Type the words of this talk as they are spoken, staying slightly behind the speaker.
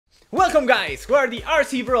Welcome guys, we are the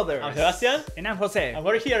RC Brothers. I'm Sebastian. And I'm Jose. And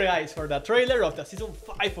we're here guys for the trailer of the season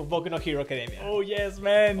 5 of Boku no Hero Academia. Oh yes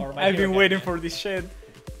man, I've been waiting for this shit.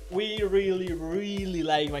 We really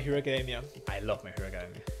like My Hero Academia. I love My Hero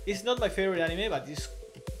Academia. It's not my favorite anime, but it's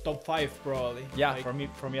top 5 probably. Yeah, like,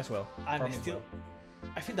 for me as well. And still,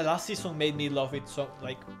 I think the last season made me love it so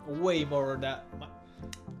like way more than...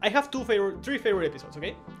 I have three favorite episodes,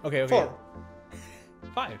 okay? Okay. 4.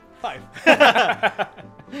 5.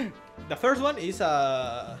 The first one is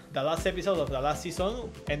the last episode of the last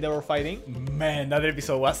season, and they were fighting. Man, that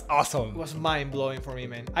episode was awesome. It was mind-blowing for me,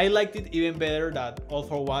 man. I liked it even better than All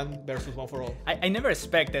for One versus One for All. I never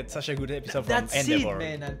expected such a good episode from That's Endeavor.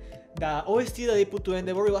 It, man. And the OST that they put to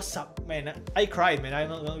Endeavor, it was man. I cried, man. I'm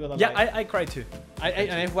not gonna lie. Yeah, I cried too.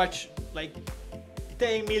 I watched like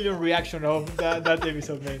 10 million reaction of that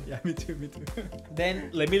episode, man. Yeah, me too.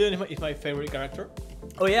 Then Lemillion is my favorite character.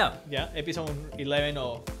 Oh yeah. Yeah, episode 11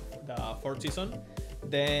 of the 4th season.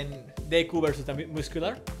 Then Deku versus the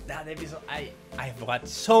Muscular. That episode, I've got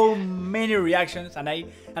so many reactions, and I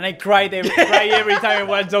cried every time I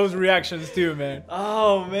watch those reactions too, man.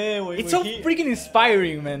 Oh man, It's so freaking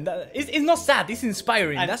inspiring, man. It's not sad, it's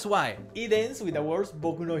inspiring. And that's why it ends with the words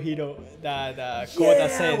Boku no Hero that Kota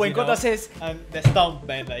says. When Kota says, and the stomp,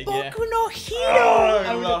 man, like Boku no Hero. Oh,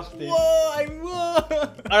 I loved it. Whoa.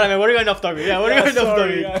 Alright, man, we're going off topic. Yeah, we're going off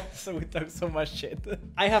topic. So we talk so much shit.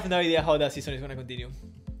 I have no idea how that season is gonna continue.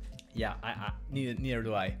 Yeah, neither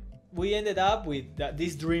do I. We ended up with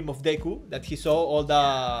this dream of Deku that he saw all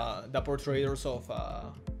the portrayers of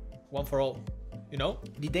One for All. You know?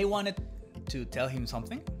 Did they wanted to tell him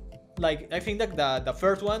something? Like I think that the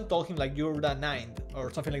first one told him like you're the 9th or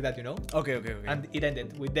something like that, you know? Okay. And it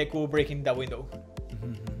ended with Deku breaking the window.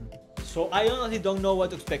 So I honestly don't know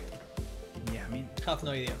what to expect. Yeah, I mean, Have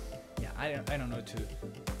no idea. Yeah, I don't know too.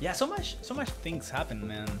 Yeah, so much things happen,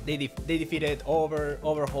 man. They defeated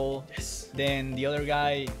Overhaul. Yes. Then the other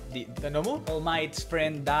guy, the Nomu? All Might's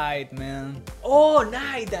friend died, man. Oh,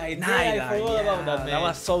 Nai died. I forgot about that, man. That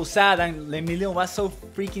was so sad, and Lemillion was so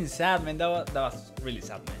freaking sad, man. That was really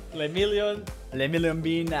sad, man. Lemillion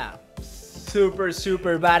being a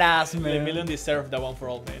super badass, man. Lemillion deserved the One for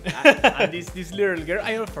All, man. And this little girl,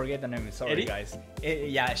 I don't forget the name. Sorry, Eddie? guys.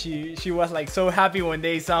 Yeah, she was like so happy when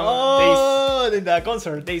they sang. In the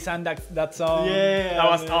concert. They sang that song. Yeah, that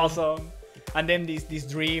was man. awesome. And then this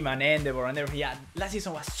dream and Endeavor and everything. Yeah, last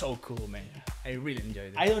season was so cool, man. I really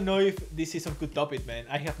enjoyed it. I don't know if this season could top it, man.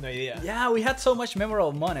 I have no idea. Yeah, we had so much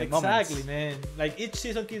memorable moments. Exactly, man. Like each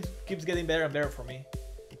season keeps getting better and better for me.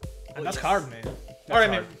 And that's yes. hard, man. That's Alright,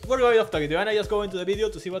 hard. man. We're going off topic. Do you wanna just go into the video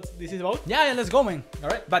to see what this is about? Yeah, let's go, man.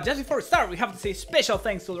 Alright. But just before we start, we have to say special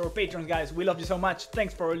thanks to our patrons, guys. We love you so much.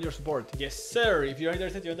 Thanks for all your support. Yes, sir. If you're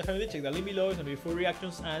interested, you definitely check the link below. It's gonna be full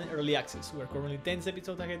reactions and early access. We're currently 10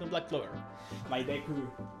 episodes ahead on Black Clover. My Deku.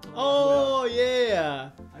 Oh,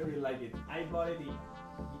 yeah. I really like it. I bought it in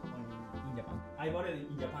Japan. I bought it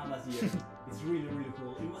in Japan last year. It's really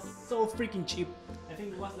cool. It was so freaking cheap. I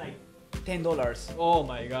think it was like $10. Oh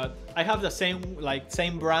my god. I have the same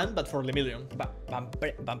brand but for Lemillion.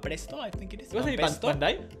 Banpresto, I think it is. Was it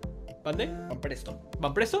Bandai? Bandai? Banpresto.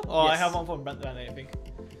 Banpresto? Oh, Yes. I have one from Bandai, I think.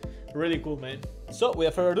 Really cool, man. So,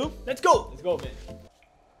 without further ado, Let's go! let's go, man.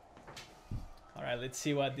 Alright, let's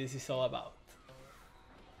see what this is all about.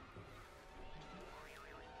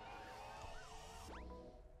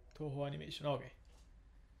 Toho animation, okay.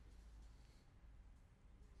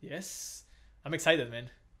 Yes. I'm excited,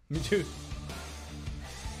 man. Me too.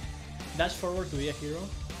 Dash forward to be a hero.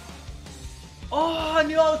 Oh,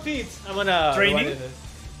 new outfits! I'm gonna... Training? rewind it.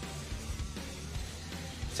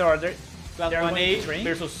 So are there... Class They're going to 1A train?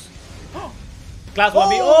 versus... Class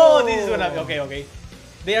 1B. Oh, this is gonna be... Okay.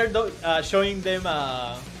 They are showing them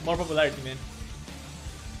more popularity, man.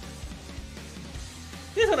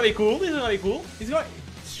 This is gonna be cool. He's going...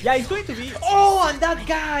 Yeah, it's going to be... Oh, and that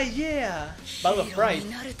guy, yeah! Battle of Pride.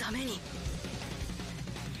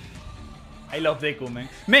 I love Deku, man.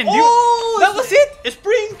 Man, Oh, that was it?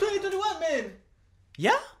 Spring 2021, man!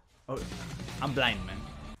 Yeah? Oh, I'm blind, man.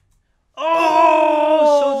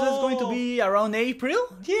 Oh! So that's going to be around April?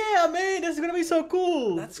 Yeah, man, that's gonna be so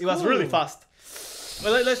cool. That's It was cool. really fast.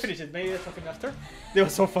 Well, let's finish it. Maybe there's something after. They were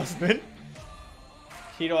so fast, man.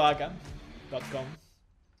 Hiroaka.com.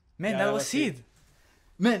 Man, Yeah, that was it.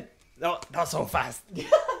 Man, that was so fast.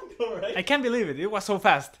 Alright. I can't believe it. It was so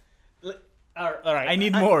fast. Alright. I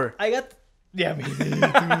need more. I got... Yeah, me too,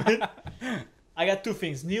 man. I got two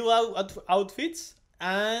things. New outfits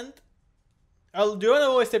and... do you want to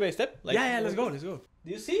go step by step? Like, Yeah, let's go. Do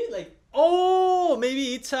you see? Like... Oh,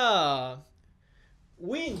 maybe it's a...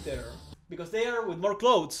 winter. Because they are with more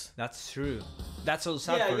clothes. That's true. That's so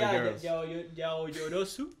sad Yeah, for the yeah, girls. Yao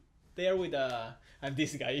Yorosu. They are with and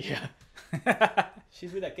this guy, yeah.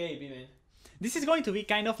 She's with a cape, even. This is going to be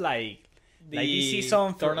kind of like the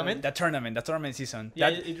season tournament. The tournament season.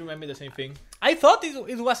 Yeah, That, it reminded me the same thing. I thought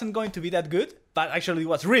it wasn't going to be that good, but actually it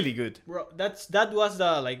was really good. Bro, that was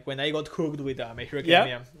the like when I got hooked with My Hero Yeah.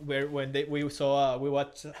 Academia, where when we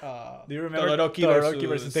watched Do you remember Todoroki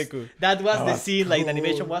versus Deku? That was Oh, the scene. Like the cool.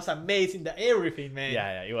 animation was amazing. The everything, man.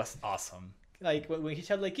 Yeah, it was awesome. Like when he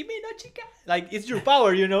shouted like "Kimi no Chika," like it's your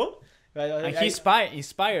power, you know. And he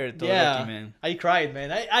inspired Todoroki, yeah, man. I cried,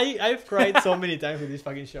 man. I've cried so many times with this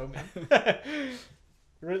fucking show, man.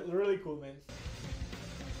 Really cool, man.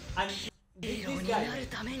 And this guy.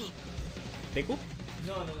 Deku?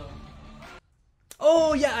 No.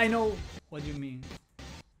 Oh yeah, I know what you mean.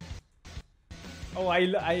 Oh, I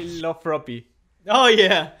love Froppy. Oh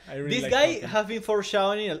yeah, I really this like guy Falcon. have been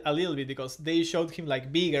foreshadowing a little bit because they showed him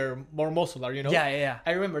like bigger, more muscular, you know. Yeah.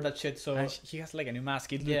 I remember that shit. So And he has like a new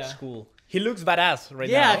mask. It Yeah. looks cool. He looks badass right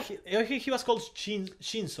yeah, now. he was called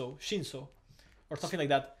Shinso, or something like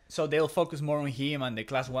that. So they'll focus more on him and the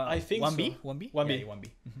class one. I think 1B? so. 1B? 1B. Yeah, 1B.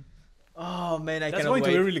 Oh man, I That's cannot going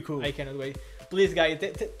wait. to be really cool. I cannot wait. Please, guys,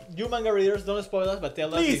 you manga readers, don't spoil us, but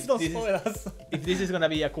tell us Please if don't this spoil is, us. if this is gonna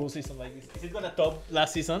be a cool season like this. Is it gonna top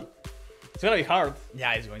last season? It's gonna be hard.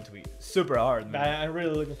 Yeah, it's going to be super hard, man. I'm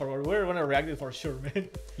really looking forward. We're gonna react it for sure, man.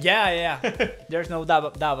 Yeah. There's no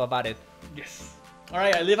doubt about it. Yes. All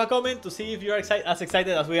right, leave a comment to see if you're as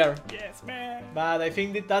excited as we are. Yes, man. But I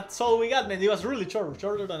think that's all we got, man. It was really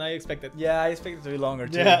shorter than I expected. Yeah, I expect it to be longer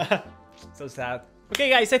too. Yeah. So sad. Okay,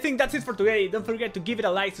 guys, I think that's it for today. Don't forget to give it a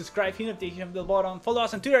like, subscribe, hit the notification bell button, follow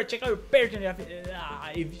us on Twitter, check out our Patreon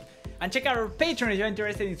and check out our Patreon if you're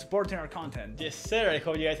interested in supporting our content. Yes, sir. I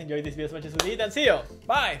hope you guys enjoyed this video as much as we did, and see you.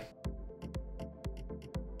 Bye.